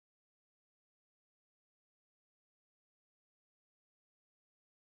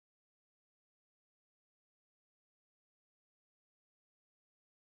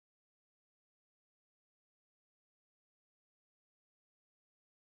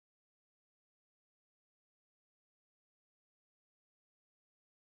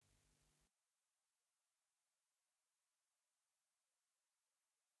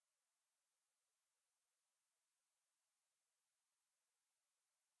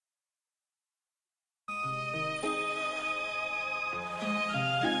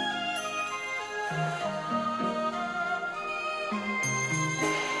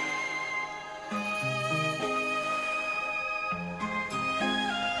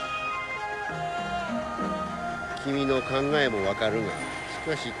君の考えもわかるが、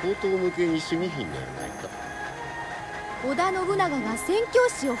しかし口頭向けに過ぎひんのやないか。織田信長が宣教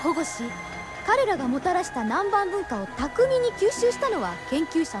師を保護し、彼らがもたらした南蛮文化を巧みに吸収したのは研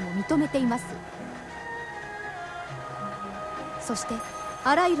究者も認めています。そして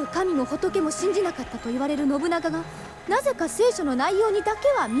あらゆる神も仏も信じなかったと言われる信長が、なぜか聖書の内容にだけ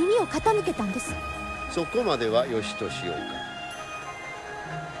は耳を傾けたんです。そこまではよしとしようか。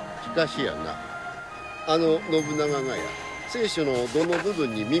しかしやな、あの信長がや聖書のどの部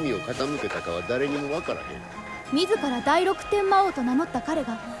分に耳を傾けたかは誰にもわからへん。自ら第六天魔王と名乗った彼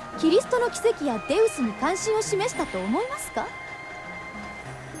がキリストの奇跡やデウスに関心を示したと思いますか？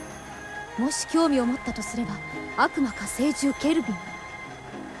もし興味を持ったとすれば、悪魔か聖獣ケルビン。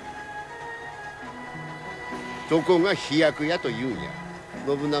そこが飛躍やと言うんや。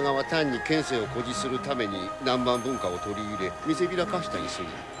信長は単に権勢を誇示するために南蛮文化を取り入れ見せびらかしたに過ぎん。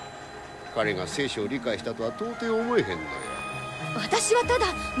彼が聖書を理解したとは到底思えへんのや。私はただ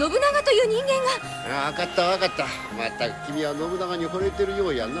信長という人間が。分かった分かった。まったく君は信長に惚れてるよ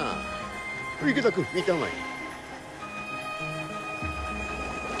うやな。池田君見たまえ。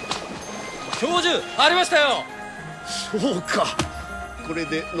教授ありましたよ。そうか。これ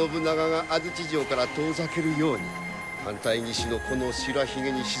で信長が安土城から遠ざけるように反対岸のこの白ひ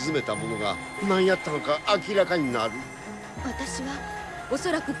げに沈めたものが何やったのか明らかになる。私はおそ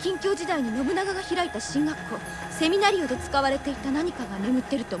らく近況時代に信長が開いた進学校セミナリオで使われていた何かが眠っ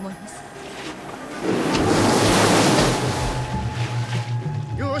てると思います。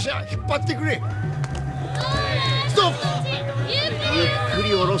よっしゃ引っ張ってくれ。ストップ。ゆっくり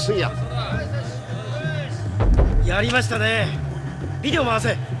下ろすんや。やりましたね。ビデオ回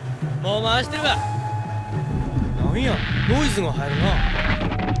せ。もう回してるわ。なんやノイズが入るな。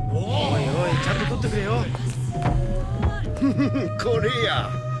おいおいちゃんと撮ってくれよ。これや。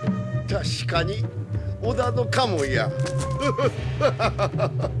確かに織田のカモや。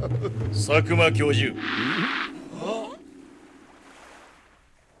佐久間教授。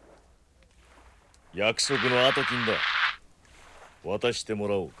約束の後金だ。渡しても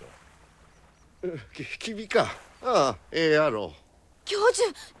らおうか。君か。ああ、ええやろう。教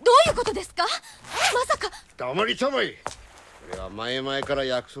授どういうことですか？まさか。黙りたまえ。これは前々から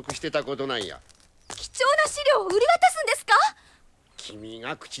約束してたことなんや。貴重な資料を売り渡すんですか？君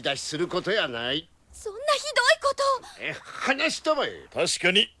が口出しすることやない。そんなひどいこと。話したまえ。確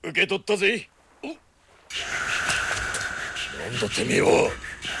かに受け取ったぜ。なんだてめえは。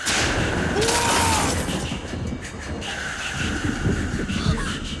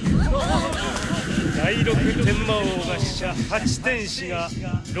第六天魔王が使者8天使が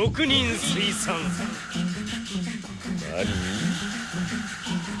6人推算。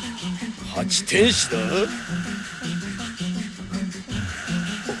何？8天使だ？い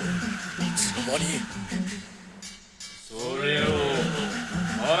つの間に。それを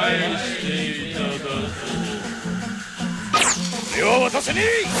愛していただと。俺は渡せねえ。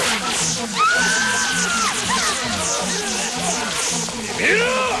てめえら！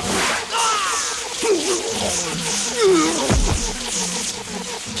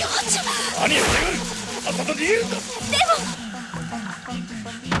教授何やってやがる。さっさと逃げるんだ。でも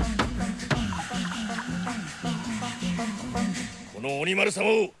この鬼丸様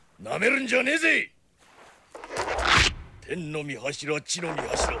をなめるんじゃねえぜ。天の御柱地の御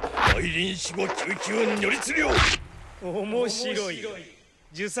柱大輪死後99如律令。面白い。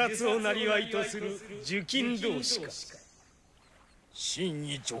呪殺をなりわいとする受金同士か。真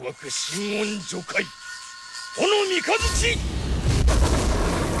意女学真言女会この三日月。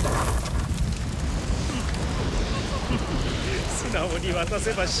素直に渡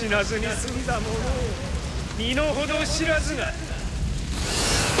せば死なずに済んだものを身の程知らずが。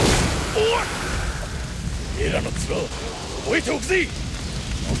おい、エラの面覚えておくぜ。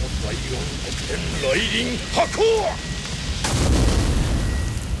名も第四国天来臨箱。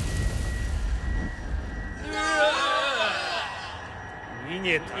逃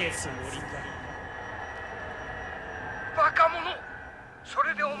げたつもりか。バカ者、そ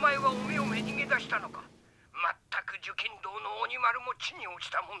れでお前はおめおめ逃げ出したのか。まったく受金堂の鬼丸も地に落ち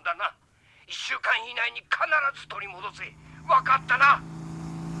たもんだな。1週間以内に必ず取り戻せ。分かったな。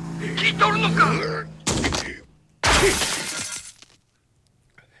聞いとるのか。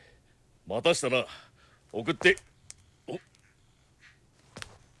待たしたな。送って。お、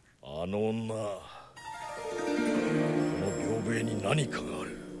あの女、この屏風に何かがあ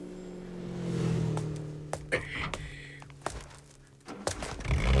る。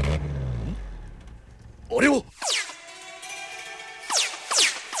あれは。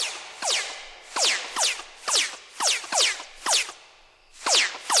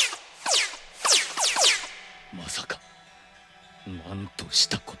まさか何とし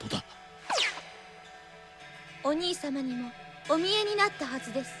たことだ。お兄様にもお見えになったは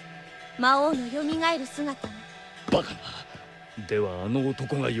ずです。魔王のよみがえる姿が。バカな。ではあの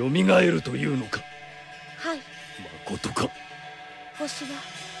男がよみがえるというのか。はい。まことか。星は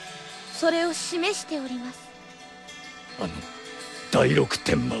それを示しております。あの第六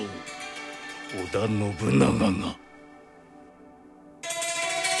天魔王織田信長が。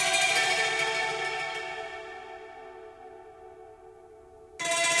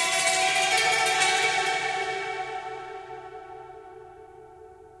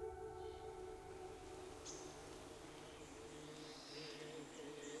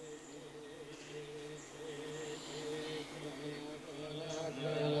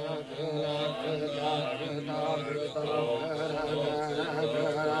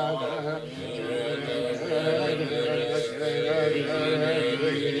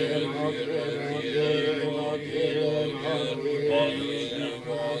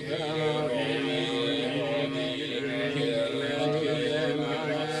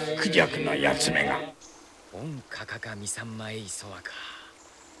クジャクのやつめが。オンカカカミサンマエイソワカ。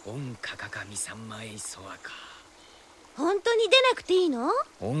オンカカカミサンマエイソワカ。本当に出なくていいの？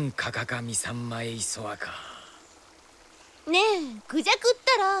オンカカカミサンマエイソワカ。ねえ、クジャクっ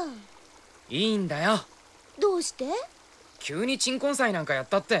たら。いいんだよ。どうして？急に鎮魂祭なんかやっ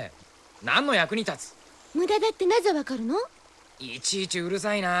たって何の役に立つ？無駄だってなぜわかるの？いちいちうる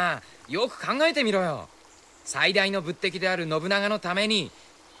さいな。よく考えてみろよ。最大の仏敵である信長のために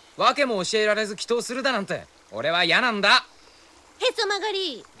訳も教えられず祈祷するだなんて俺は嫌なんだ。へそ曲が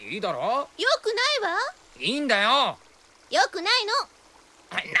り。いいだろ。よくないわ。いいんだよ。よくないの。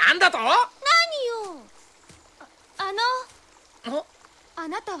なんだと？何よ。あ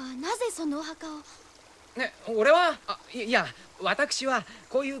なたはなぜそのお墓を？ね、俺はいや私は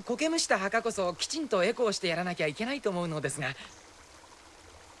こういう苔むした墓こそきちんとエコーしてやらなきゃいけないと思うのですが、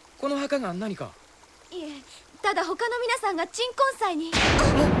この墓が何か？いえ、ただ他の皆さんが鎮魂祭に。何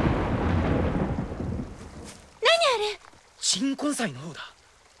あれ？鎮魂祭の方だ。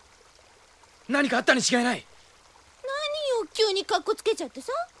何かあったに違いない。何よ、急にカッコつけちゃって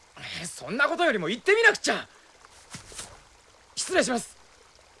さ。そんなことよりも行ってみなくちゃ。失礼します。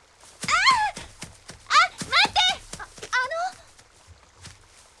待って。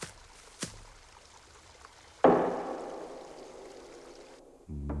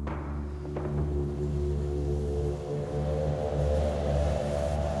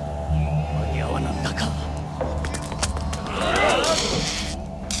間に合わなんだか。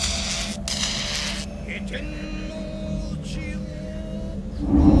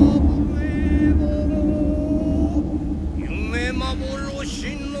夢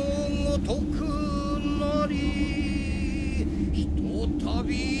幻のごとくなりひとた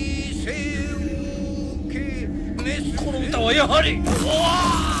び背を受けこの歌はやはり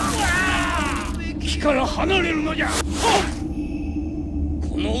木から離れるのじゃ。こ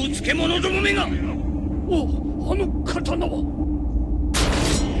のうつけ者どもめが。お、あの刀は。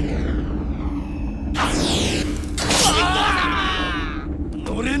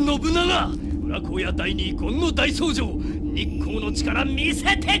乗れ信長。Ura-Kouya第二権の大僧正、日光の力見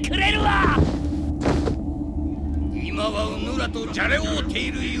せてくれるわ。今はうぬらとじゃれ合うて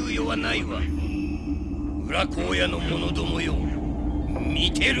いる猶予はないわ。Ura-Kouyaの者どもよ、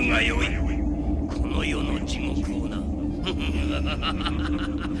見てるがよい。この世の地獄をな。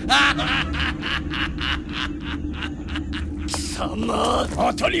貴様、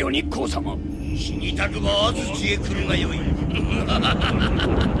当たりよ日光様。死にたくば安土へ来るがよい。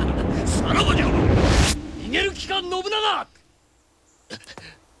さらばじゃ。逃げる気か信長。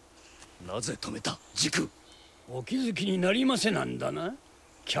なぜ止めた軸。お気づきになりませなんだな。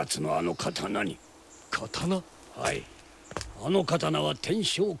キャツのあの刀に。刀？はい、あの刀は天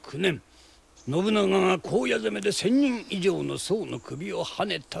正9年信長が高野攻めで1000人以上の僧の首をは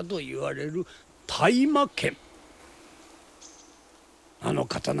ねたと言われる大魔剣。あの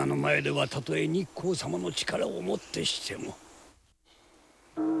刀の前ではたとえ日光様の力をもってしても。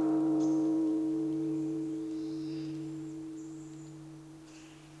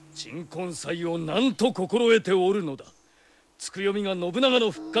鎮魂祭を何と心得ておるのだ。つくよみが信長の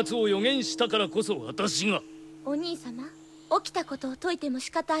復活を予言したからこそ私が。お兄様、起きたことを説いても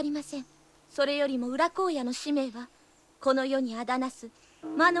仕方ありません。それよりもUra-Kouyaの使命はこの世にあだなす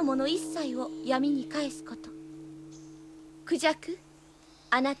魔の者一切を闇に返すこと。クジャク、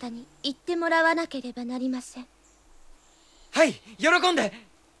あなたに言ってもらわなければなりません。はい、喜んで。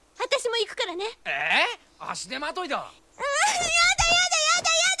私も行くからね。足手まといだ。やだ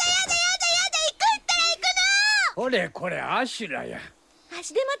行くったら行くの。これこれアシュラや。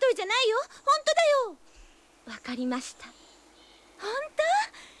足手まといじゃないよ、本当だよ。わかりました。本当、ありがと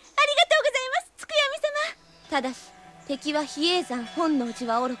うございます、つくやみ様。ただし敵は比叡山本能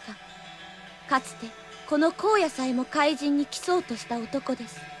寺はおろか、かつてこの荒野さえも怪人に来そうとした男で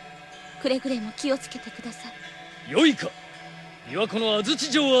す。くれぐれも気をつけてください。よいか。琵琶湖の安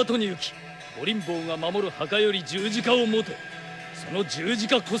土城跡に行き、五輪坊が守る墓より十字架を持て。その十字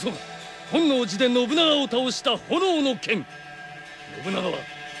架こそが本能寺で信長を倒した炎の剣。信長は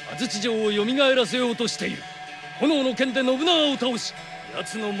安土城をよみがえらせようとしている。炎の剣で信長を倒し、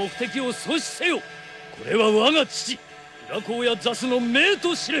奴の目的を阻止せよ。これは我が父Ura-Kouya座主の命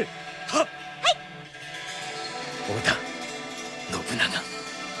と知れ。はっ。はい。織田信長。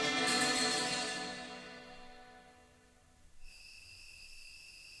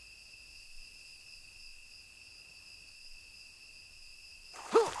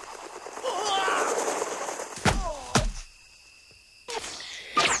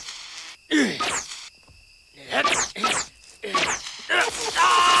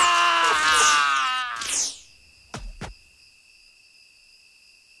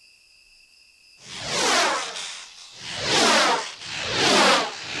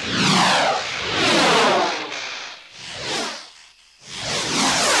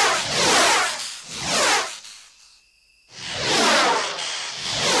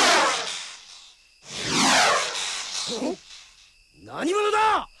何者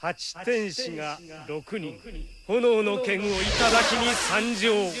だ。八天使が6人、炎の剣をいただきに参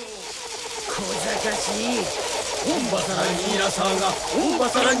上。小賢しい。オンバサラニーラサーが、オンバ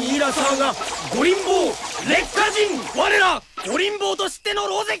サラニーラサーが、五輪坊劣化人。我ら五輪坊としての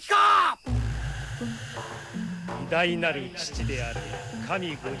狼藉か。偉大なる父である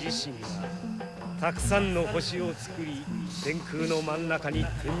神ご自身がたくさんの星を作り、天空の真ん中に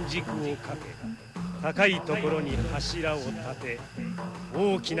天軸をかけ、高いところに柱を立て、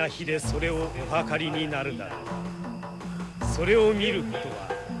大きな火でそれをお測りになるだろう。それを見ること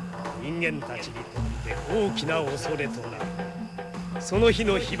は人間たちにとって大きな恐れとなる。その日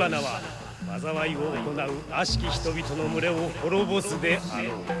の火花は災いを行う悪しき人々の群れを滅ぼすであ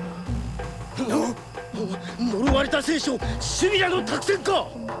ろう。呪われた聖書シビラの託戦か。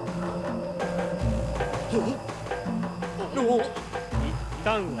一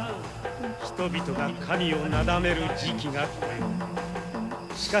旦は人々が神をなだめる時期が来る。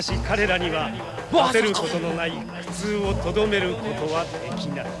しかし彼らには立てることのない苦痛をとどめることはでき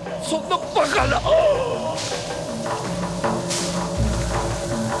ない。そんなバカな。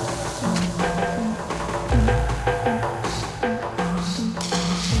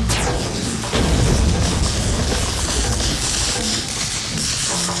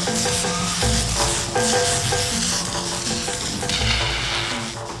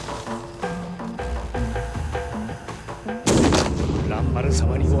蘭丸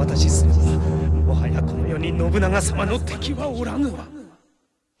様にお渡しすれば、もはやこの世に信長様の敵はおらぬわ。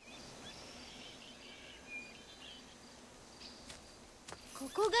こ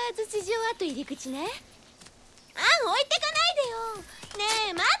こが安土城跡入り口ね。置いてかないでよ。ね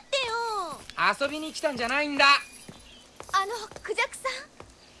え待ってよ。遊びに来たんじゃないんだ。クジャクさん。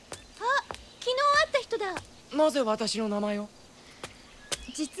昨日会った人だ。なぜ私の名前を。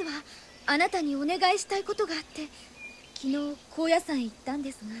実はあなたにお願いしたいことがあって、昨日高野山へ行ったん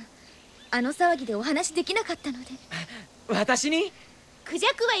ですが、あの騒ぎでお話できなかったので。私に。クジ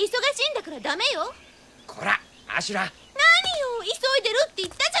ャクは忙しいんだからダメよ。こらアシュラ。何よ、急いでるって言っ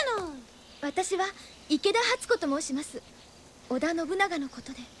たじゃない。私は池田初子と申します。織田信長のこ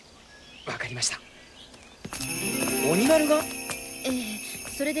とで。わかりました。鬼丸が。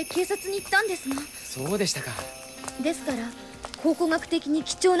それで警察に行ったんですが。そうでしたか。ですから考古学的に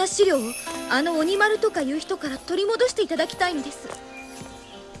貴重な資料をあの鬼丸とかいう人から取り戻していただきたいのです。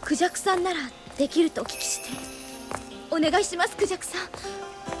クジャクさんならできるとお聞きして。お願いします、クジャクさん。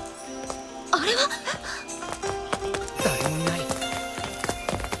あれは。誰もいない。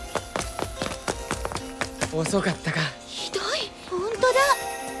遅かったか。ひどい。本当だ。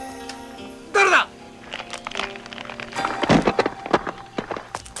誰だ。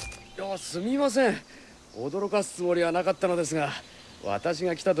いや、すみません。驚かすつもりはなかったのですが、私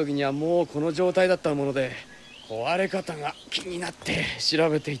が来た時にはもうこの状態だったもので、壊れ方が気になって調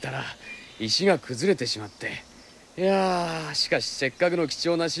べていたら石が崩れてしまって。いやー、しかしせっかくの貴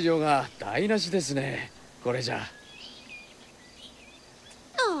重な資料が台無しですね。これじゃ。なん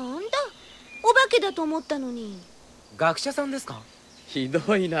だ、お化けだと思ったのに。学者さんですか。ひ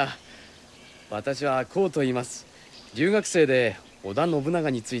どいな。私はこうと言います。留学生で織田信長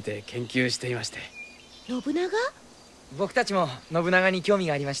について研究していまして。信長？僕たちも信長に興味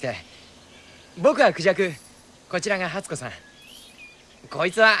がありまして。僕はクジャク、こちらが初子さん。こ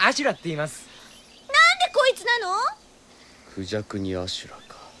いつはアシュラって言います。なんでこいつつなの？クジャクにアシュラ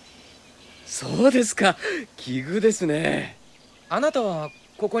か。そうですか、奇遇ですね。あなたは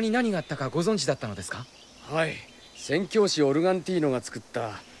ここに何があったかご存知だったのですか？はい、宣教師オルガンティーノが作っ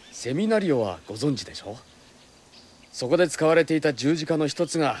たセミナリオはご存知でしょ。そこで使われていた十字架の一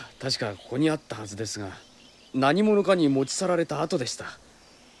つが確かここにあったはずですが、何者かに持ち去られた後でした。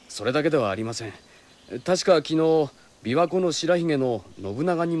それだけではありません。確か昨日琵琶湖の白髭の信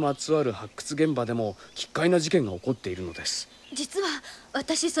長にまつわる発掘現場でも奇怪な事件が起こっているのです。実は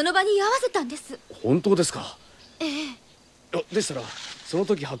私その場に居合わせたんです。本当ですか？ええ。でしたらその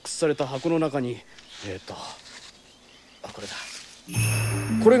時発掘された箱の中にこれだ。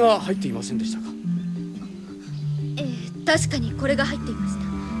これが入っていませんでしたか？確かにこれが入っていまし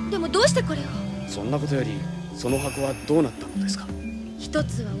た。でもどうしてこれを？そんなことよりその箱はどうなったのですか？一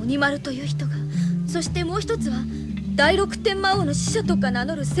つは鬼丸という人が、そしてもう一つは第六天魔王の使者とか名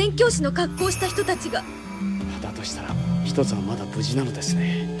乗る宣教師の格好をした人たちが。だとしたら一つはまだ無事なのです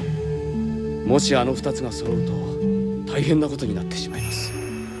ね。もしあの二つが揃うと大変なことになってしまいます。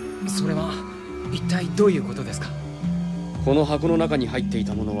それは一体どういうことですか？この箱の中に入ってい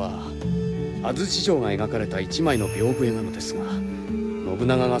たものは安土城が描かれた一枚の屏風絵なのですが、信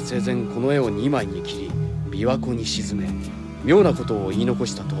長が生前この絵を2枚に切り琵琶湖に沈め妙なことを言い残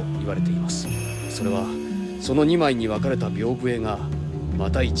したと言われています。それはその2枚に分かれた屏風絵がま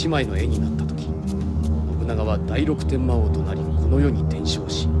た1枚の絵になった時、信長は第六天魔王となりこの世に転生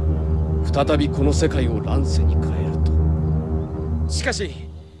し、再びこの世界を乱世に変えると。しかし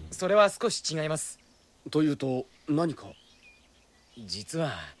それは少し違います。というと何か？実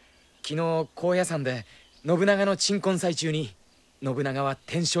は昨日高野山で信長の鎮魂祭中に信長は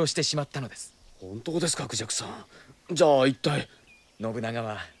転生してしまったのです。本当ですか、クジャクさん。じゃあ一体？信長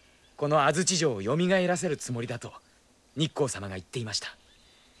はこの安土城をよみがえらせるつもりだと日光様が言っていました。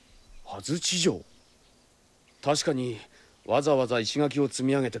安土城？確かにわざわざ石垣を積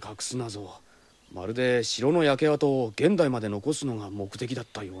み上げて隠すなど、まるで城の焼け跡を現代まで残すのが目的だっ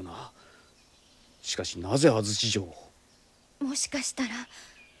たような。しかしなぜ安土城を？もしかしたら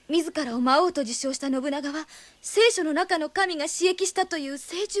自らを魔王と自称した信長は聖書の中の神が刺激したという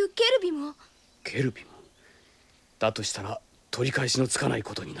聖獣ケルビも。ケルビもだとしたら取り返しのつかない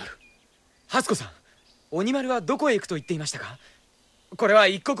ことになる。ハツコさん、鬼丸はどこへ行くと言っていましたか？これは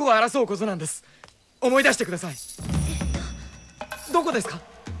一刻を争うことなんです。思い出してください。どこですか？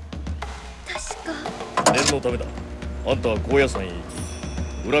確か念のためだ。あんたは高野山へ行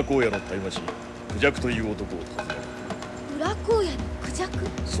き、Ura-Kouyaのタイマシクジャクという男を訪ねる。Ura-Kouyaのクジャク？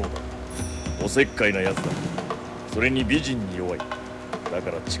そうだ、おせっかいなやつだ。それに美人に弱い。だ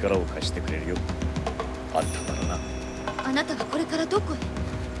から力を貸してくれるよ。あんたならな。あなたはこれからどこへ？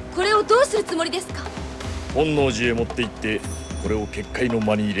これをどうするつもりですか？本能寺へ持って行ってこれを結界の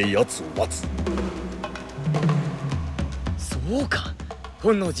間に入れ奴を待つ。そうか、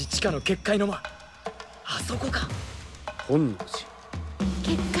本能寺地下の結界の間、あそこか。本能寺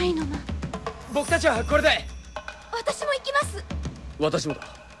結界の間。僕たちはこれで。私も行きます。私もだ。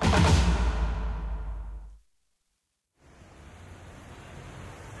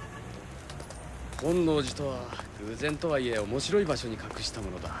本能寺とは偶然とはいえ面白い場所に隠したも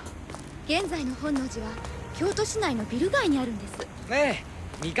のだ。現在の本能寺は京都市内のビル街にあるんです。ね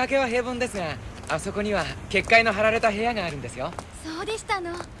え、見かけは平凡ですが、あそこには結界の張られた部屋があるんですよ。そうでしたの。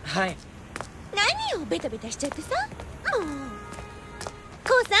はい。何をベタベタしちゃってさ。もう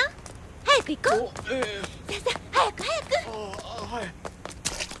こうさん、早く行こう。さあさあ、早く早く。はい。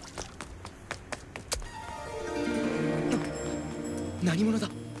何者だ？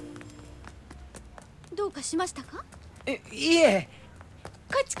どうかしましたか？いえ。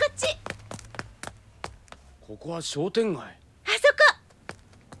こっちこっち。ここは商店街。あそこ。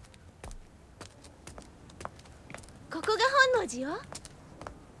ここが本能寺よ。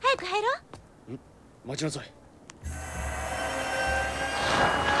早く入ろう。待ちなさい。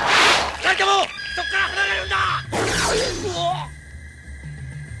二人ともそっから離れるんだ。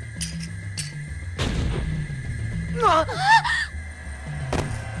あっ、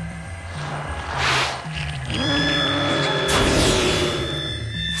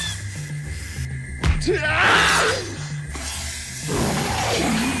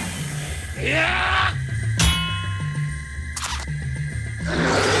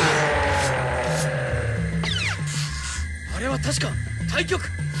あれは確か太極。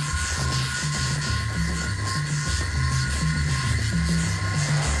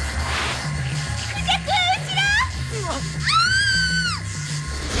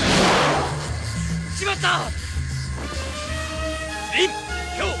しまった。臨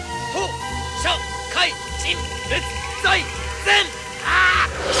氷法社会人列在前。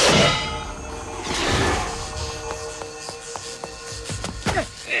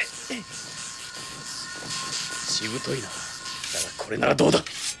ぶといな。だがこれならどうだ。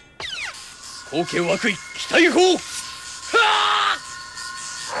後継涌井期待砲。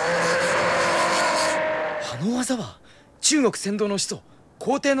あの技は中国先導の始祖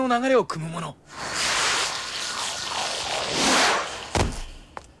皇帝の流れを組むもの。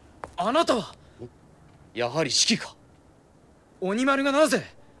あなたはやはり指揮か。鬼丸がなぜ？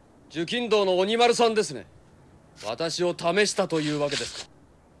受金道の鬼丸さんですね。私を試したというわけですか。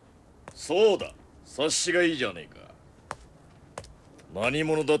そうだ、察しがいいじゃねえか。何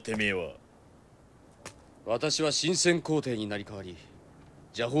者だてめえは。私は新選皇帝になり代わり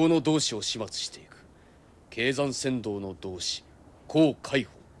邪法の同志を始末していく経山先導の同志孔海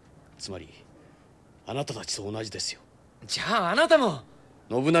法。つまりあなたたちと同じですよ。じゃああなたも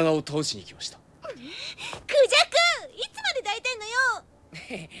信長を倒しに来ました。クジャク、いつまで抱いてんのよ。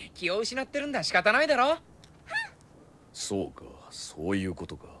気を失ってるんだ。仕方ないだろ。そうか、そういうこ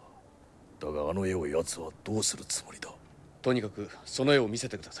とか。だがあの絵を奴はどうするつもりだ。とにかくその絵を見せ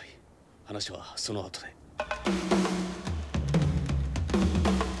てください。話はその後で。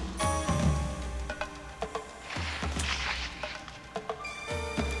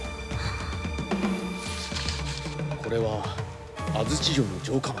これは安土城の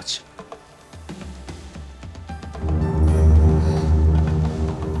城下町。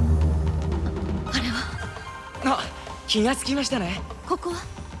あれは。あ、気がつきましたね。ここは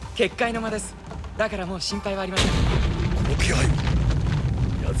結界の間です。だからもう心配はありません。この気配、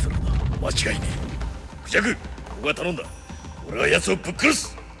奴らだ。間違いねえ。クジャク、僕が頼んだ。俺は奴をぶっ殺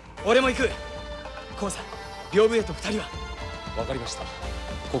す。俺も行く。コウさん、屏風へと二人は。わかりました。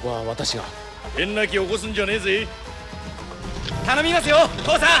ここは私が。変な気起こすんじゃねえぜ。頼みますよ、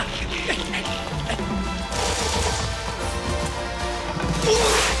コウさん。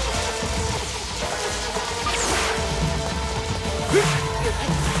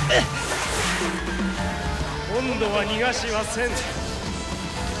今度は逃がしはせん。囲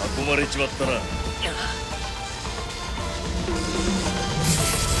まれちまったな。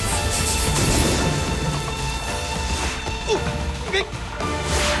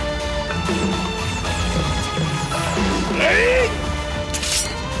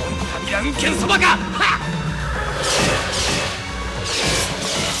ランケンそばか。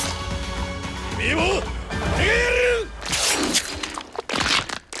てめえも逃げる。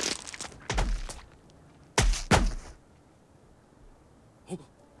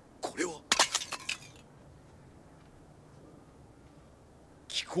これは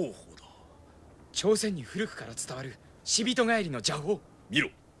気候法だ。朝鮮に古くから伝わる死人帰りの邪法。見ろ。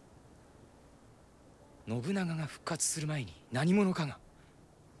信長が復活する前に何者かが。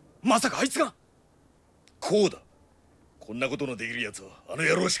まさかあいつが。こうだ。こんなことのできるやつはあの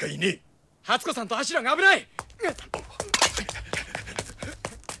野郎しかいねえ。初子さんとアシュラが危ない。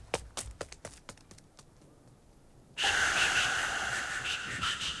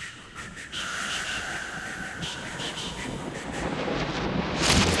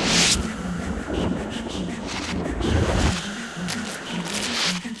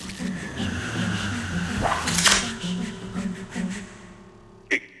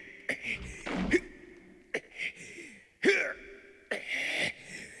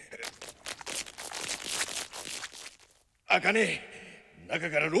開かねえ。中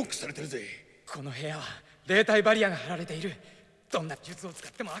からロックされてるぜ。この部屋は霊体バリアが張られている。どんな術を使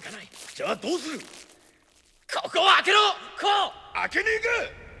っても開かない。じゃあどうする。ここを開けろ。こう。開けね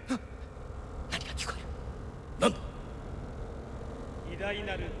えか。何が聞こえる。なんだ。偉大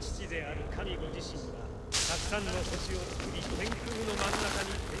なる父である神ご自身がたくさんの星を作り天空の真ん中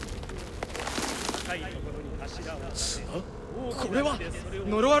に天竺を高いところに柱を立て。これは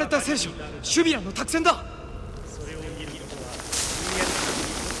呪われた聖書シュビランの託戦だ。それを見ることは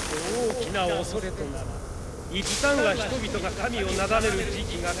人間にとって大きな恐れとなる。一旦は人々が神をなだめる時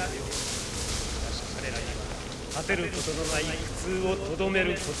期が来る。しかし彼らには果てることのない苦痛をとどめ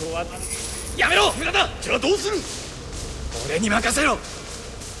ることは。やめろ村田。じゃあどうする。俺に任せろ。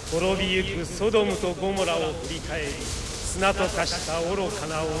滅びゆくソドムとゴモラを振り返り砂と化した愚か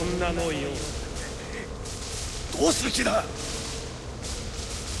な女のよう。どうする気だ。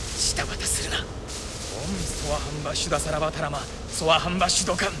下渡するな。オンソワハンバシュダサラバタラマソワハンバシュ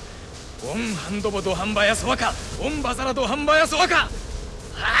ドカンオンハンドボドハンバヤソワカオンバザラドハンバヤソワカ。己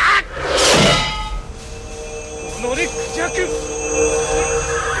クジャク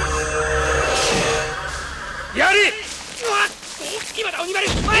やれ。今だ鬼丸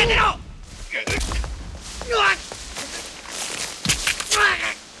前へ出ろ。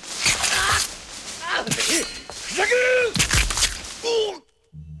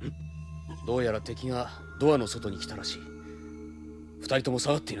どうやら敵がドアの外に来たらしい。二人とも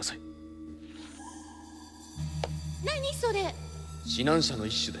下がっていなさい。何それ？指南者の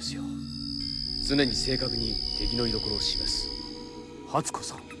一種ですよ。常に正確に敵の居所を示す。初子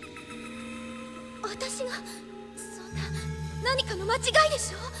さん、私がそんな何かの間違いで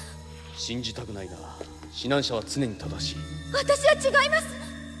しょ。信じたくないが指南者は常に正しい。私は違います。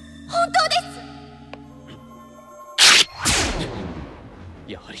本当で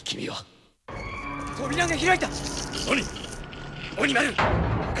す。やはり君は。扉が開いた。何？鬼丸、分か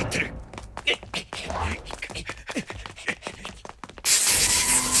ってる。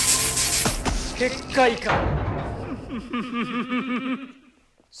結界か。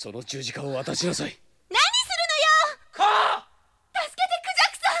その十字架を渡しなさい。何するのよ。こう。助けてクジャ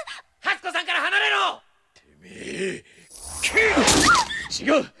クさん。初子さんから離れろ。てめえ。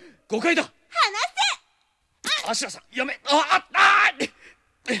違う、誤解だ。離アシュラさん、やめ。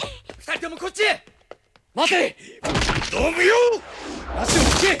二人ともこっちへ。待て。ダメよ。足を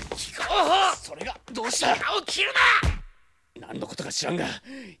引け。それがどうした。顔を切るな。何のことか知らんが、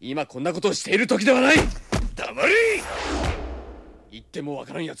今こんなことをしている時ではない。黙れ。言ってもわ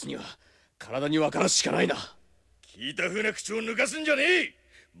からんやつには体にわからすしかないな。聞いた風な口を抜かすんじゃねえ。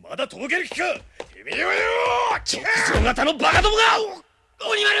まだとぼける気か。てめえはよ。極上型のバカどもが。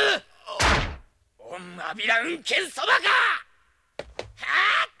鬼丸、オンアビラ運剣そばか。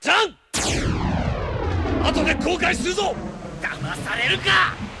ジャン、後で後悔するぞ。騙される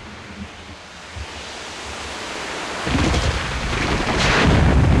か。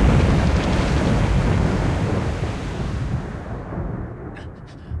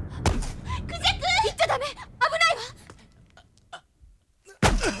クジャク、行っちゃダメ。危ないわ。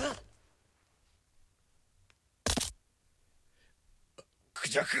ク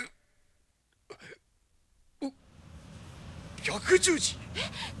ジャク。百十字。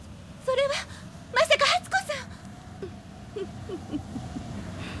それはまさか初子さん。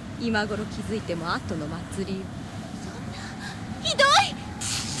今頃気づいても後の祭りよ。そんなひどい。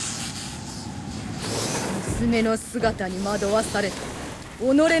娘の姿に惑わされて己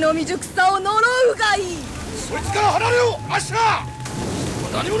の未熟さを呪うがいい。そいつから離れよ。アシュラ。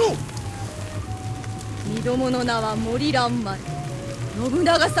何者。身どもの名は森蘭丸、信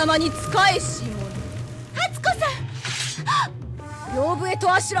長様に仕えし者。初子さん。屏風絵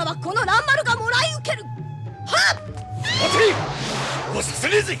とアシュラはこの蘭丸がもらい受ける。はっ。待て。もうさせ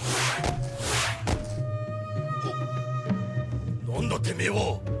ねえぜ。なんだてめえ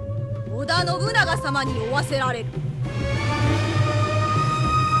は。織田信長様に負わせられる。二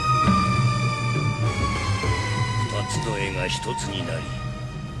つの絵が一つになり、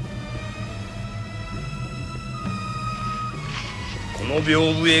この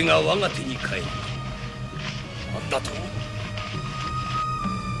屏風絵が我が手に返る。なんだと。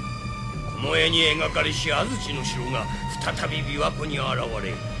この絵に描かれし安土の城が再び琵琶湖に現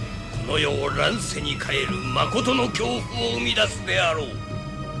れ、この世を乱世に変える誠の恐怖を生み出すであろう。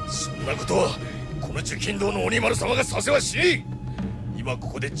そんなことはこの受金堂の鬼丸様がさせはしねえ。今こ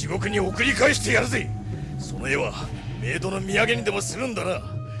こで地獄に送り返してやるぜ。その絵は冥土の土産にでもするんだな。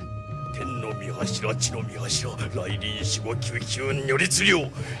天の御柱、地の御柱、来臨四五九九如律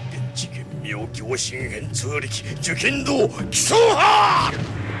令、天地玄妙行神変通力、受金堂奇想派。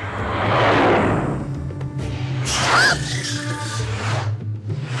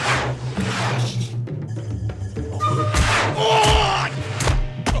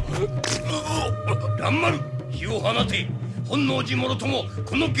蘭丸、火を放て。本能寺もろとも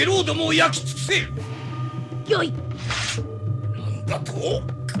この下郎どもを焼き尽くせ。よい。なんだと。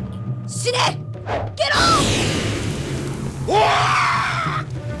死ねゲロ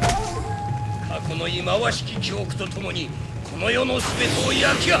過去の忌まわしき記憶とともにこの世の全てを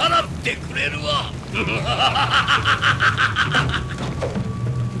焼き払ってくれるわ。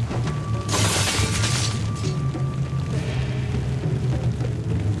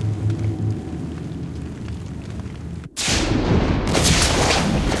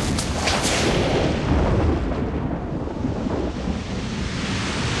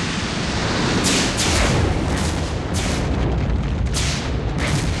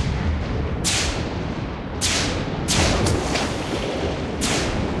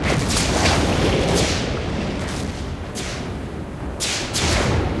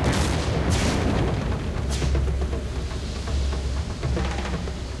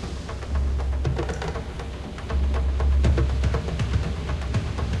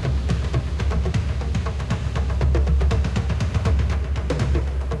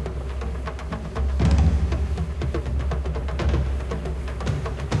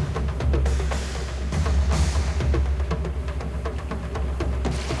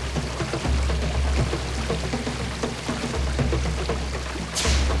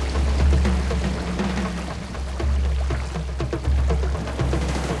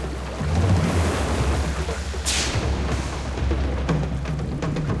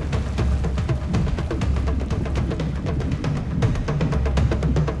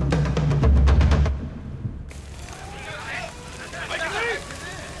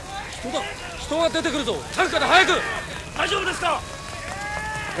出てくるぞ。タンカで早く。大丈夫ですか？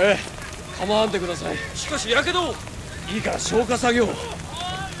ええ、構わんでください。しかしやけど。いいから消火作業。信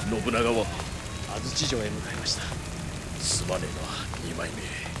長は安土城へ向かいました。すまねえな、2枚目。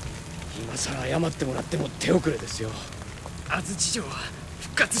今さら謝ってもらっても手遅れですよ。安土城は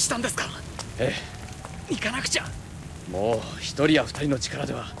復活したんですか？ええ、行かなくちゃ。もう一人や二人の力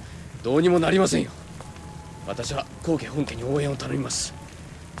ではどうにもなりませんよ。私は皇家本家に応援を頼みます。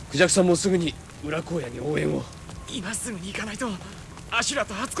クジャクさんもすぐにUra-Kouyaに応援を。今すぐに行かないとアシュラ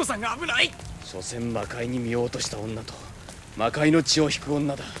と初子さんが危ない。所詮魔界に身を落とした女と魔界の血を引く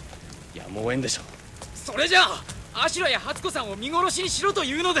女だ。やむをえんでしょう。それじゃあアシュラや初子さんを見殺しにしろと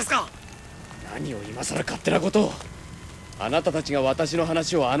いうのですか？何を今さら勝手なことを。あなたたちが私の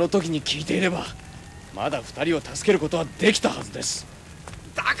話をあの時に聞いていればまだ二人を助けることはできたはずです。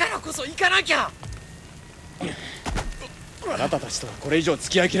だからこそ行かなきゃ。あなたたちとはこれ以上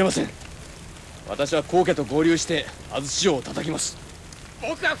付き合いきれません。私は皇家と合流して安土城を叩きます。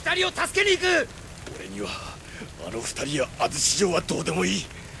僕は二人を助けに行く。俺にはあの二人や安土城はどうでもいい。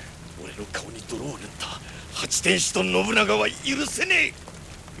俺の顔に泥を塗った八天使と信長は許せね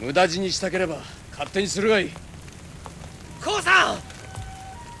え。無駄死にしたければ勝手にするがいい。コウさ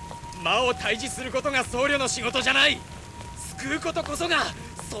ん、魔を退治することが僧侶の仕事じゃない。救うことこそが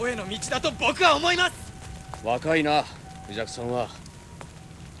僧への道だと僕は思います。若いなクジャクさんは。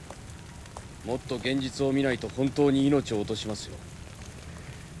もっと現実を見ないと本当に命を落としますよ。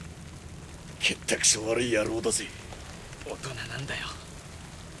結託者悪い野郎だぜ。大人なんだよ。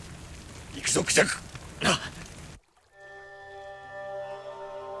行くぞクジャク。あ、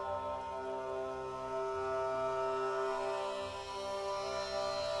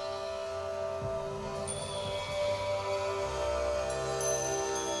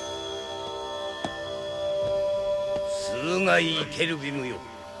数がいいケルビムよ、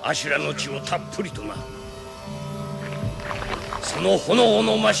アシュラの血をたっぷりとな。その炎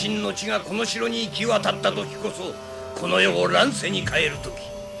の魔神の血がこの城に行き渡った時こそこの世を乱世に変える時。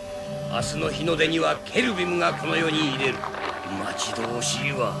明日の日の出にはケルビムがこの世に入れる。待ち遠し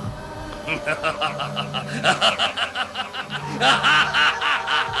いわ。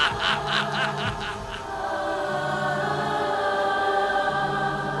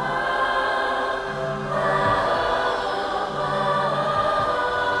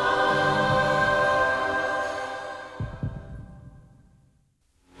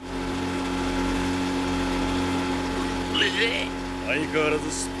相変わら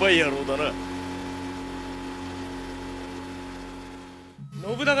ず酸っぱい野郎だな。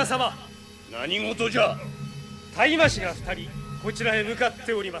信長様、何事じゃ。大魔師が2人こちらへ向かっ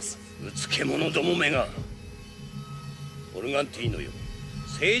ております。うつけ者どもめが。オルガンティーノよ、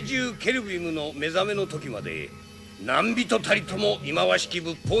聖獣ケルビムの目覚めの時まで何人たりとも忌まわしき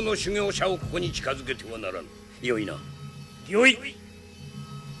仏法の修行者をここに近づけてはならぬ。よいな。よい。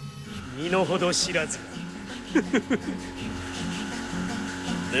身の程知らず。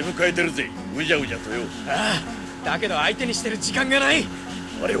出迎えてるぜ、うじゃうじゃとよ。ああ、だけど相手にしてる時間がない。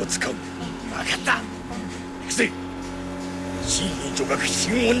あれを使う。分かった。行くぜ。真意除覚、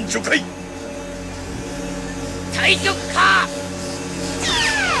真音除界。体力か。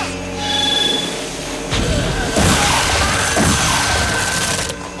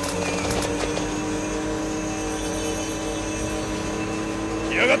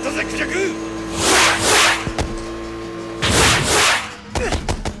来やがったぜクジャク。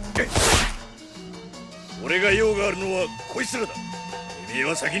俺が用があるのはこいつらだ。てめえ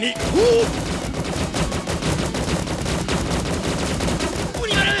は先に。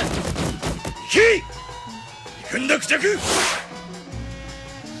鬼丸、行け。行くんだクジャク。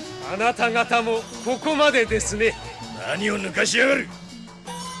あなた方もここまでですね。何を抜かしやがる。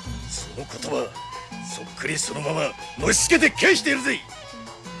その言葉そっくりそのままのしつけて返してやるぜ。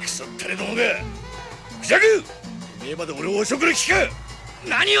クソったれどもが。クジャク、てめえまで俺をお食る気か。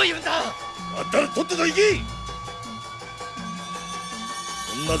何を言うんだ。だったらとっとと行け。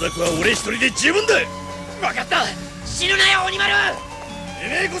女族は俺一人で十分だ。分かった。死ぬなよ鬼丸。て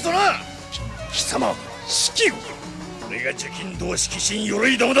めえこそな。貴様式を。俺が受金道式神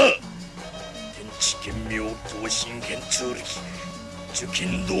鎧玉だ。天地剣妙同心剣通力受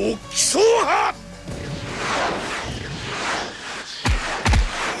金道奇想派。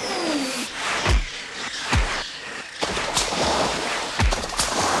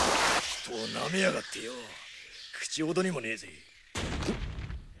舐めやがってよ。口ほどにもねえぜ。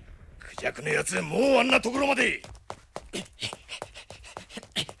クジャクのやつ、もうあんなところまで。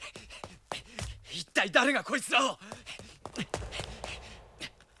一体誰がこいつらを。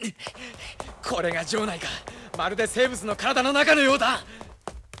これが城内か。まるで生物の体の中のようだ。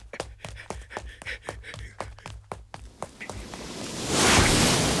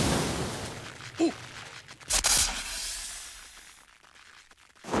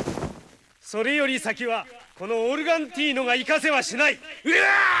それより先はこのオルガンティーノが行かせはしない。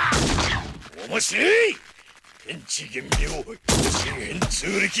面白い。天地玄妙真変通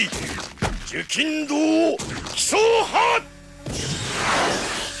力受金道基礎派。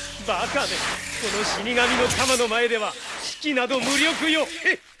バカめ、この死神の鎌の前では引きなど無力よ。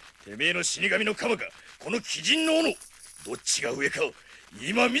てめえの死神の鎌かこの鬼人の斧、どっちが上か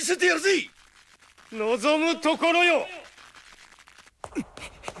今見せてやるぜ。望むところよ。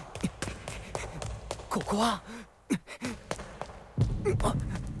ここは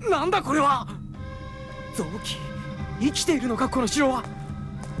なんだこれは。臓器生きているのかこの城は。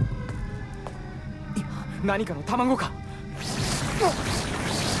いや何かの卵か。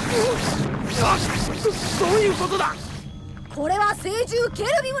どういうことだ。これは聖獣ケル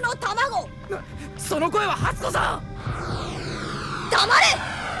ビムの卵。その声は初子さん。黙れ。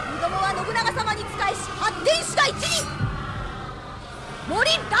身共は信長様に仕えし発展士が一人。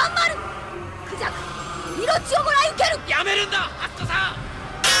森蘭丸クジャク、命をもらい受ける。やめるんだ初子さん。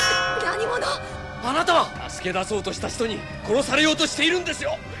何者。あなたは助け出そうとした人に殺されようとしているんです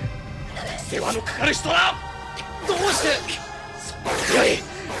よ。世話のかかる人だ。どうして。そんな暗い。こ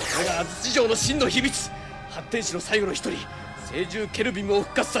れが安土城の真の秘密。発展士の最後の一人聖獣ケルビムを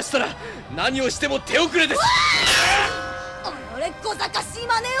復活させたら何をしても手遅れです。あれ小賢しい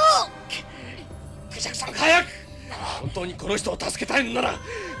真似を。クジャクさん早く。本当にこの人を助けたいのなら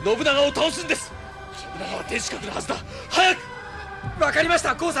信長を倒すんです。信長は天守閣のはずだ。早く。わかりまし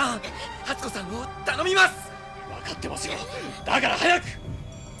たコウさん。初子さんを頼みます。分かってますよ。だから早く。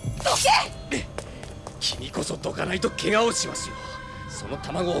どけ。君こそどかないと怪我をしますよ。その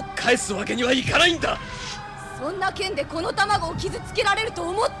卵を返すわけにはいかないんだ。そんな剣でこの卵を傷つけられると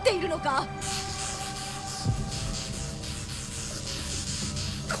思っているのか。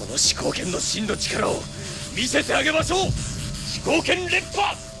この思考剣の真の力を見せてあげましょう。思考剣烈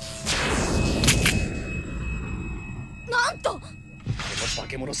破。なんと。この化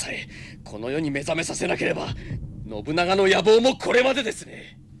け物さえこの世に目覚めさせなければ信長の野望もこれまでです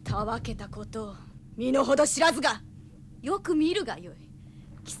ね。たわけたことを身の程知らずが。よく見るがよい。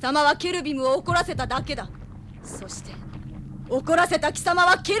貴様はケルビムを怒らせただけだ。そして怒らせた貴様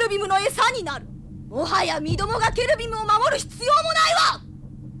はケルビムの餌になる。もはや身共がケルビムを守る必要もないわ。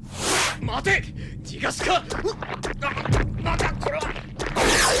待て。逃がすか。なんだこれは。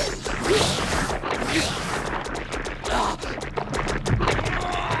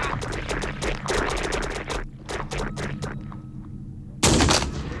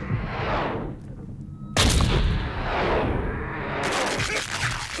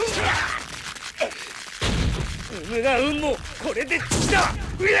無が運もこれで尽きだ。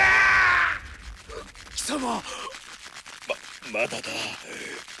貴様。まだだ。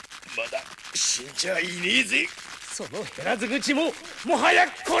まだ死んじゃいねえぜ。その減らず口ももはや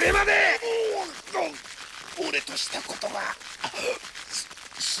これまで。俺としたことが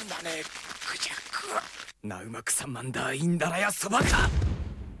すまねえクジャク。なうまく3万だインダラやそばか。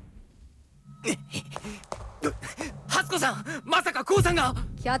初子さんまさかコウさんが。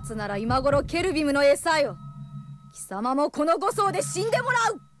キャッツなら今頃ケルビムの餌よ。貴様もこの護送で死んでもら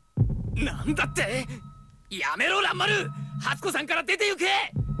う。なんだって。やめろ蘭丸。初子さんから出て行け。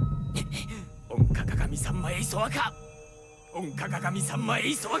音か鏡三枚そわか。音か鏡三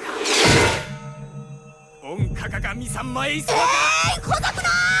枚そわか。音か鏡三枚そわか。小作だ。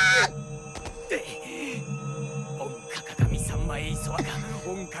音か鏡三枚そわか。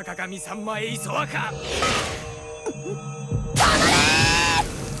音か鏡三枚そわか。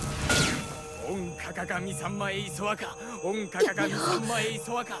音か鏡三枚そわか。音か鏡三枚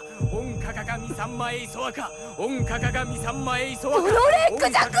そわか。音か鏡三枚そわか。音か鏡三枚そわか。このレック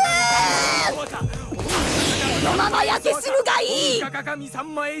ジャク。このまま焼け死ぬがいい。音か鏡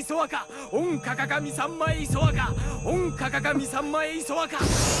三枚そわか。音か鏡三枚そわか。音か鏡三枚そわか。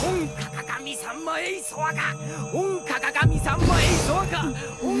音か鏡三枚そわか。音か鏡三枚そわか。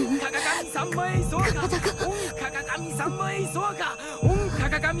音か鏡三枚そわか。音か鏡三枚そわか。音か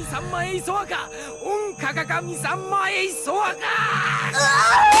鏡三枚そわか。音か鏡三枚そわか。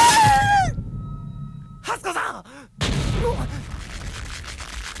初子さん。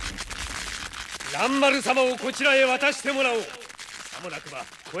蘭丸様をこちらへ渡してもらおう。さもなくば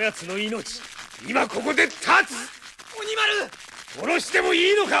こやつの命今ここで立つ。鬼丸殺しても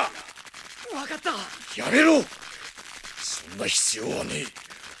いいのか。分かった。やめろ。そんな必要はねえ。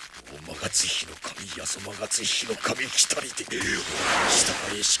大間月日の神八十間月日の神来たりで下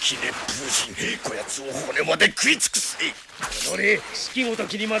へ式烈風神こやつを骨まで食い尽くせ。この霊式ごと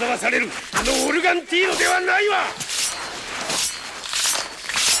きに惑わされるあのオルガンティーノではないわ。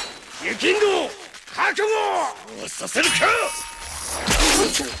雪道覚悟させるか。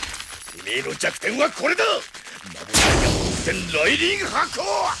てめえの弱点はこれだ。信長本戦来臨箱。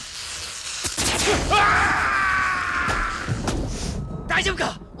大丈夫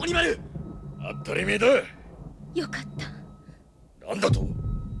か鬼丸。当たり前だ。よかった。なんだと。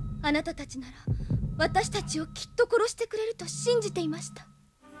あなたたちなら私たちをきっと殺してくれると信じていました。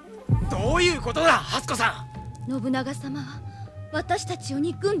どういうことだハツコさん。信長様は私たちを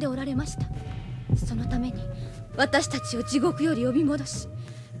憎んでおられました。そのために私たちを地獄より呼び戻し、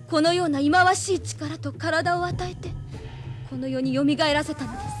このような忌まわしい力と体を与えてこの世によみがえらせた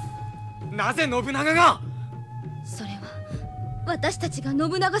のです。なぜ信長が。それは私たちが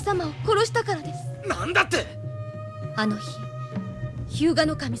信長様を殺したからです。なんだって。あの日日向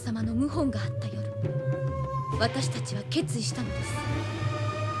の神様の謀反があった夜、私たちは決意したのです。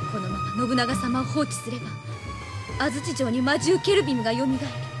このまま信長様を放置すれば安土城に魔獣ケルビムがよみがえ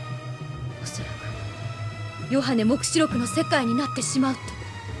り、おそらくヨハネ黙示録の世界になってしまうと。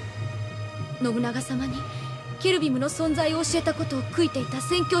信長様にケルビムの存在を教えたことを悔いていた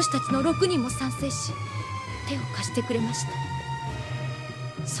宣教師たちの6人も賛成し手を貸してくれまし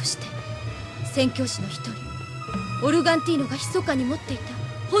た。そして宣教師の一人オルガンティーノが密かに持っていた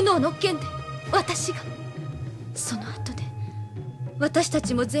炎の剣で私が。その後で私た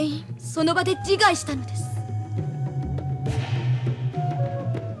ちも全員その場で自害したのです。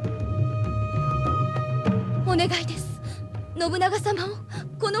お願いです、信長様を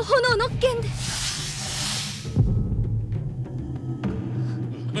この炎の剣で。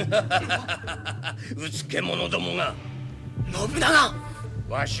うつけ者どもが。信長、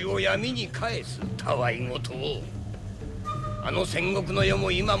わしを闇に返すたわいごとを。あの戦国の世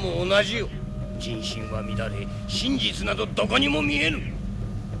も今も同じよ。人心は乱れ真実などどこにも見えぬ。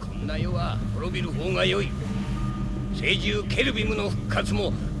こんな世は滅びる方がよい。聖獣ケルビムの復活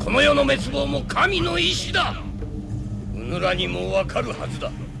もこの世の滅亡も神の意志だ。うぬらにもわかるはず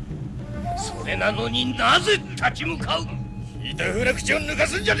だ。それなのになぜ立ち向かう。いたふうな口を抜か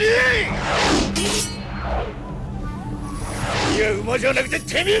すんじゃねえ。いや馬じゃなくて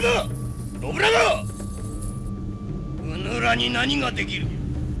てめえだ信長。うぬらに何ができる。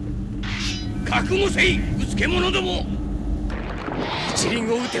覚悟せいうつけ者ども。一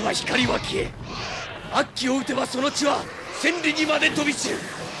輪を撃てば光は消え、悪鬼を撃てばその血は千里にまで飛び散る。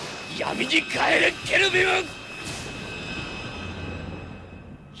闇に帰れケルビム。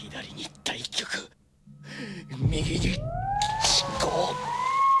左に対極、右に執行。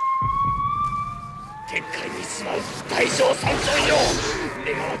天界に住まう大乗三尊よ。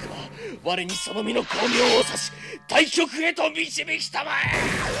願わくは我にその身の光明を指し対極へと導きたま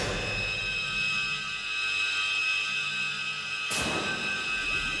え。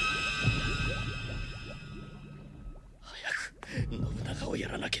信長をや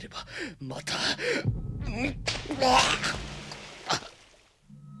らなければまた。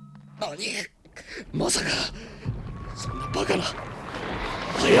何、まさかそんなバカな。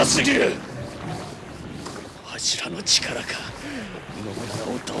早すぎる。あちらの力か。信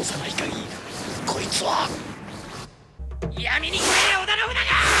長を倒さない限りこいつは。闇に帰れ織田信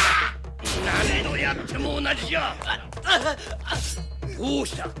長。何度やっても同じじゃ。どう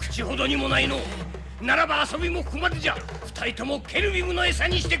した口ほどにもないの。ならば遊びもここまでじゃ。二人ともケルビムの餌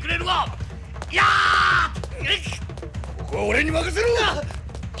にしてくれるわ。やここは俺に任せろ。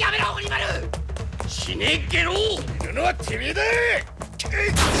やめろ鬼丸。死ねゲロ。いるのはてめえだ。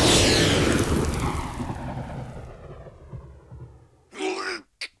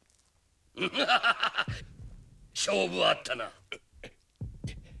勝負あったな。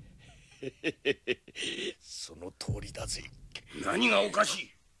その通りだぜ。何がおかし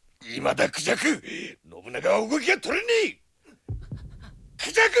い。今だクジャク。信長は動きが取れねえ。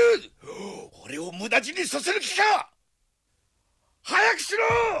クジャク、俺を無駄死にさせる気か。早くし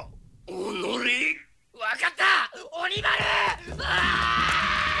ろ。おのれ。わかった、鬼丸。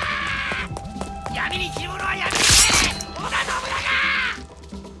闇に着る者は闇に着れ。織田信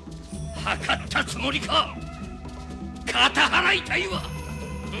長。測ったつもりか。肩払いたいわ。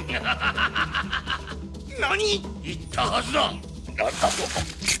何言ったはずだ。なんだと。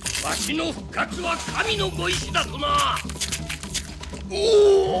わしの復活は神のご意志だとな。お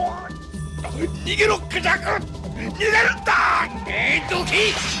お、逃げろクジャク。逃げるんだ。ド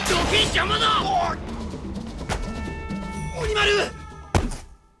キ邪魔だ。鬼丸。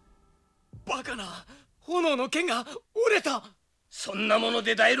バカな。炎の剣が折れた。そんなもの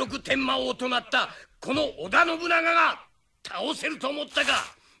で第六天魔王となったこの織田信長が倒せると思ったか。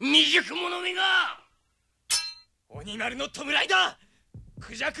未熟者めが。鬼丸の弔いだ。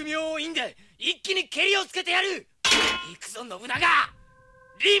クジャク明王院で一気に蹴りをつけてやる。行くぞ信長。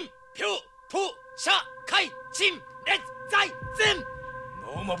林氷東社海陳列財前。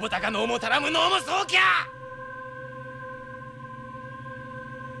どうも豚がのうもたらむのうもそうきゃ。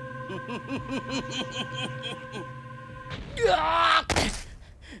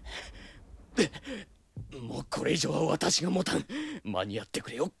もうこれ以上は私が持たん。間に合って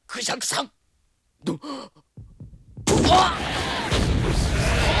くれよクジャクさん。ク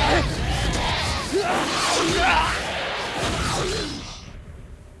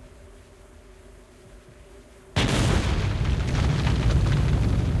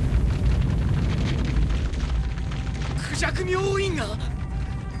ジャク妙院が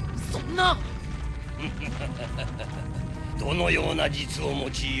そんなどのような実を用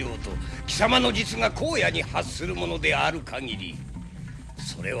いようと貴様の実が荒野に発するものである限り、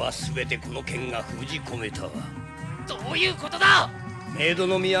それは全てこの剣が封じ込めたわ。どういうことだ。冥土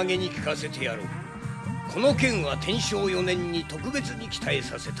の土産に聞かせてやろう。この剣は天正4年に特別に鍛え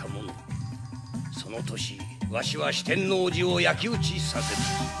させたもの。その年わしは四天王寺を焼き討ちさせた。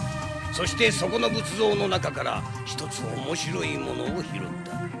そしてそこの仏像の中から一つ面白いものを拾っ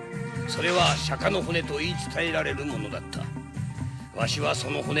た。それは釈迦の骨と言い伝えられるものだった。わしはそ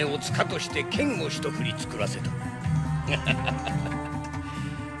の骨を塚として剣を一振り作らせた。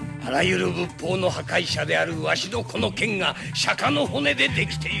あらゆる仏法の破壊者であるわしのこの剣が釈迦の骨でで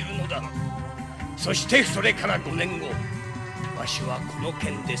きているのだ。そしてそれから5年後、わしはこの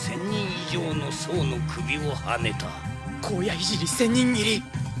剣で1000人以上の僧の首をはねた。荒野聖1000人斬り。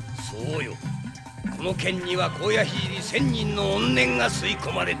そうよ。この剣には荒野聖1000人の怨念が吸い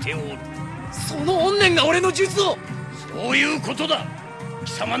込まれておる。その怨念が俺の術を。そういうことだ。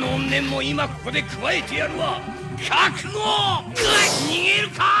貴様の怨念も今ここで加えてやるわ。覚悟。逃げる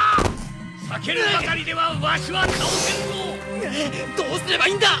か。避けるばかりではわしは倒せるぞ。どうすれば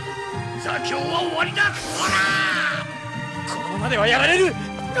いいんだ。座興は終わりだ。ほら、このままではやられる。う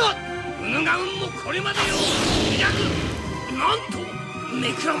ぬが運もこれまでよ。なんと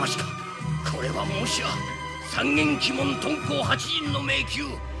目くらましか。これはもしや三元鬼門遁甲八人の迷宮。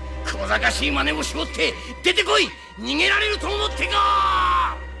小賢しい真似を絞って出てこい。逃げられると思って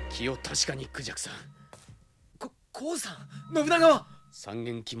か。気を確かにクジャクさん。こうさん、信長は三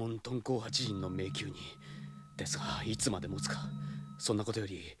元鬼門遁甲八人の迷宮に。ですがいつまで持つか。そんなことよ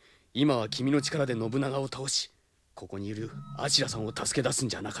り今は君の力で信長を倒し、ここにいるアシュラさんを助け出すん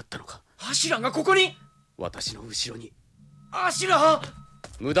じゃなかったのか。アシュラがここに。私の後ろに。アシュラ。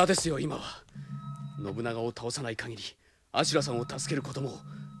無駄ですよ今は。信長を倒さない限りアシュラさんを助けることも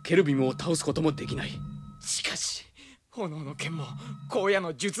ケルビムを倒すこともできない。しかし炎の剣も荒野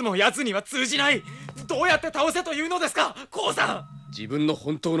の術も奴には通じない。どうやって倒せというのですかコウさん。自分の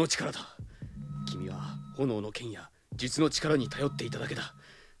本当の力だ。君は炎の剣や術の力に頼っていただけだ。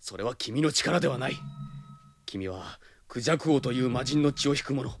それは君の力ではない。君はクジャク王という魔人の血を引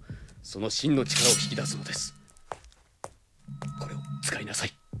く者、その真の力を引き出すのです。これを使いなさ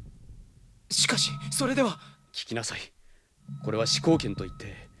い。しかしそれでは。聞きなさい。これは思考権といっ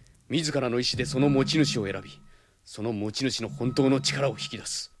て自らの意志でその持ち主を選び、その持ち主の本当の力を引き出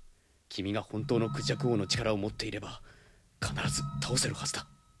す。君が本当のクジャク王の力を持っていれば必ず倒せるはずだ。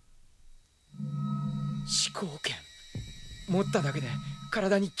思考権持っただけで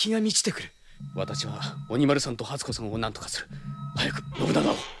体に気が満ちてくる。私は鬼丸さんと初子さんを何とかする。早く信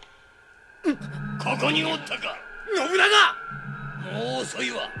長を。ここにおったか信長。もう遅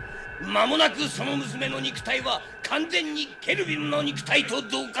いわ。間もなくその娘の肉体は完全にケルビムの肉体と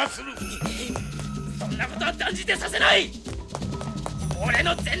同化する。そんなことは断じてさせない。俺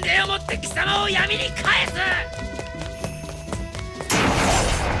の前例をもって貴様を闇に返す。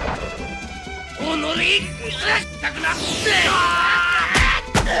おのりったくな。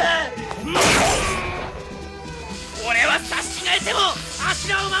俺は差し違えてもア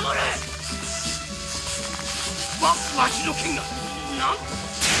シュラを守る。わしの剣がなんと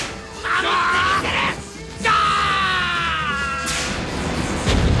守ってみせる。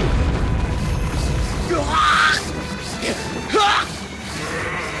言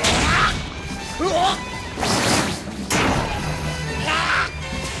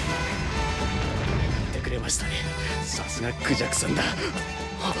ってくれましたね。さすがクジャクさんだ。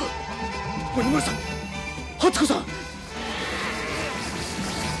鬼丸さん、初子さん、上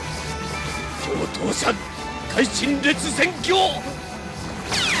等者大陳列戦況。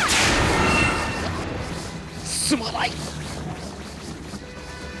すまないク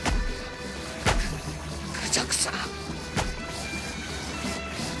ジャクさん。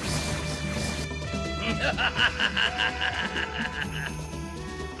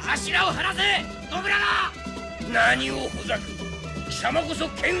柱を離せ信長。何をほざく。貴様こそ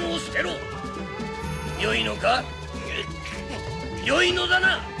剣を捨てろ。良いのか。良いのだ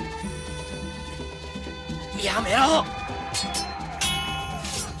な。やめろ。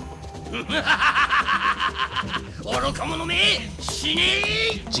愚か者め、死ね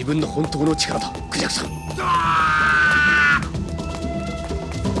え。自分の本当の力だ、クジャクさん。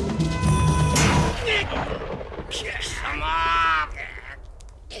貴様、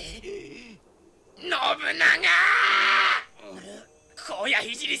信長、荒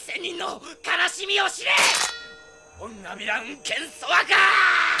野聖仙人の悲しみを知れ。女ヴィラン剣ソワカ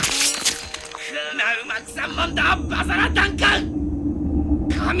ナウマクサンマンダバザラダンカン。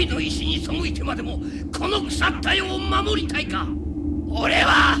神の意志に背いてまでもこの腐った世を守りたいか。俺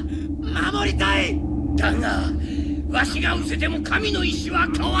は守りたい。だがわしが失せても神の意志は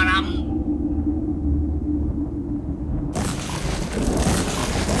変わらん。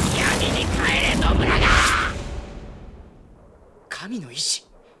闇に帰れ信長。神の意志、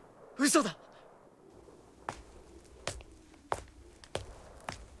嘘だ。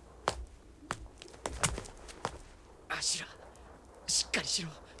アシュラ、しっかりしろ。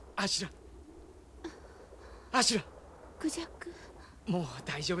アシュラ、アシュラ。クジャク、もう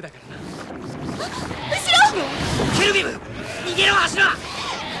大丈夫だからな。後ろ。ケルビム、逃げろアシュラ。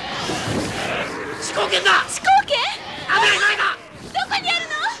飛行剣だ。飛行剣？危ないないだ。どこにある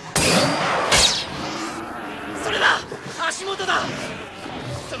の？それだ、足元だ。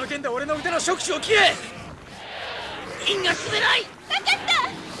その剣で俺の腕の触手を切れ。銀が滑らい。分かっ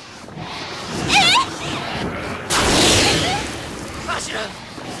た。アシュラ、いい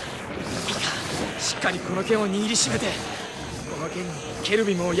か、しっかりこの剣を握りしめて、この剣にケル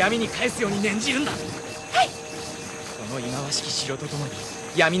ビムを闇に返すように念じるんだ。はい。この忌まわしき城とともに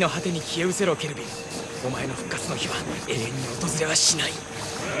闇の果てに消え失せろケルビム。お前の復活の日は永遠に訪れはしない。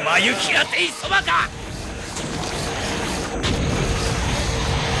眉きらていそばか。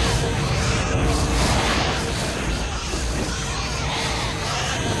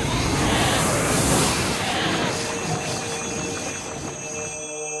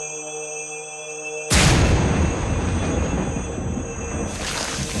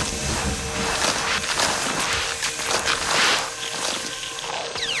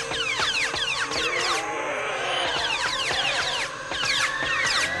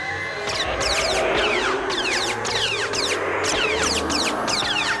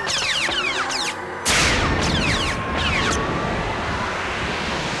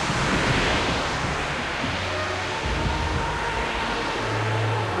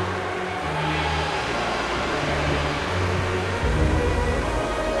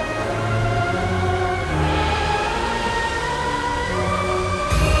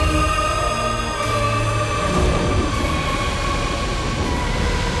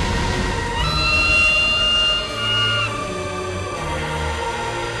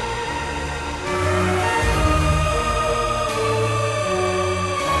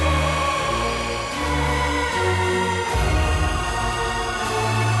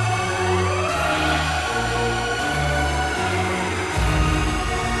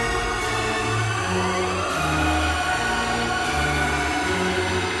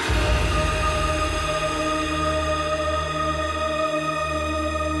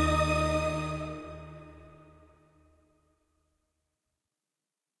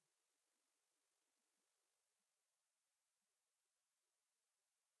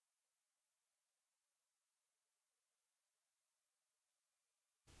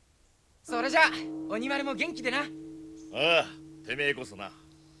それじゃ鬼丸も元気でな。ああ、てめえこそな。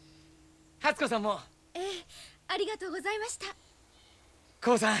初子さんも。ええ、ありがとうございました。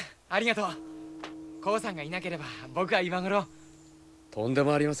コウさん、ありがとう。コウさんがいなければ僕は今頃。とんで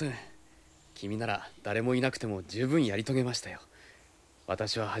もありません。君なら誰もいなくても十分やり遂げましたよ。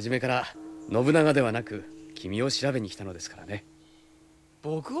私は初めから信長ではなく君を調べに来たのですからね。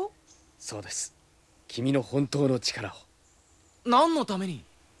僕を？そうです。君の本当の力を。何のために？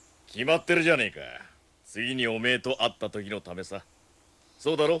決まってるじゃねえか。次におめえと会った時のためさ。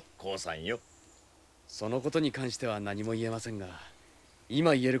そうだろ、コウさんよ。そのことに関しては何も言えませんが、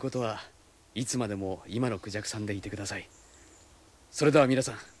今言えることはいつまでも今のクジャクさんでいてください。それでは皆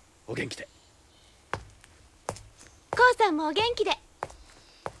さん、お元気で。コウさんもお元気で。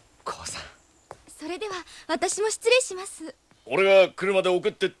コウさん。それでは私も失礼します。俺が車で送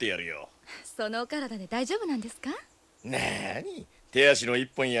ってってやるよ。そのお体で大丈夫なんですか？なーに、手足の1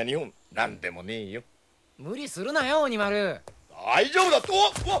本や2本なんでもねえよ。無理するなよ鬼丸。大丈夫だと。お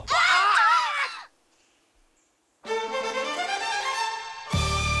っ、おっ、あー！